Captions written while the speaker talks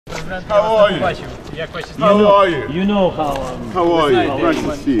How are you? How are you? You know how. How are you? Nice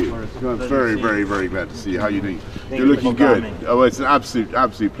to see you. I'm very, very, very glad to see you. How are you doing? You're looking good. Oh, it's an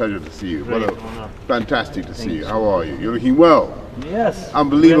absolute pleasure to see you. What a fantastic to see you. How are you? You're looking well. Yes.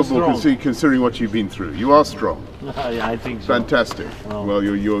 Unbelievable considering what you've been through. You are strong. Yeah, I think so. Fantastic. Well,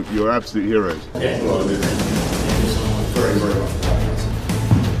 you're absolute heroes. Thank you Very, very much.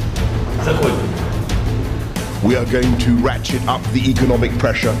 We are going to ratchet up the economic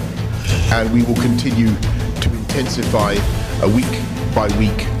pressure, and we will continue to intensify week by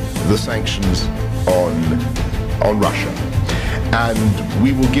week the sanctions on Russia. And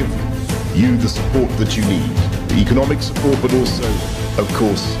we will give you the support that you need, the economic support, but also, of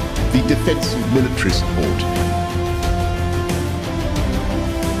course, the defensive military support